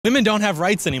Women don't have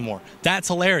rights anymore. That's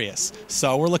hilarious.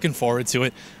 So we're looking forward to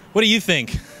it. What do you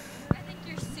think? I think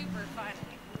you're super funny.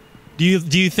 Do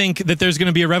you think that there's going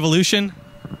to be a revolution?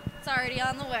 It's already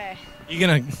on the way. You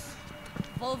gonna?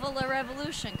 Vulva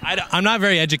revolution. I'm not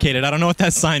very educated. I don't know what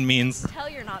that sign means. Tell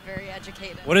you're not very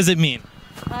educated. What does it mean?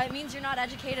 It means you're not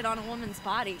educated on a woman's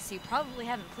body, so you probably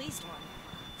haven't pleased one.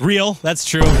 Real. That's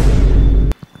true.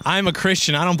 I'm a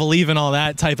Christian. I don't believe in all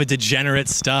that type of degenerate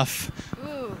stuff.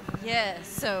 Ooh, yeah,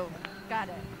 so got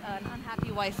it. An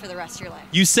unhappy wife for the rest of your life.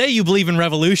 You say you believe in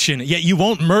revolution, yet you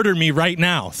won't murder me right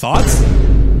now. Thoughts?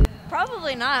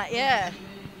 Probably not, yeah.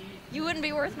 You wouldn't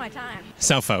be worth my time.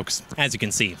 So, folks, as you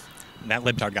can see, that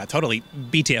libtard got totally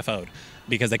BTFO'd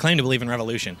because they claim to believe in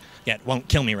revolution, yet won't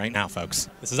kill me right now, folks.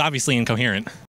 This is obviously incoherent.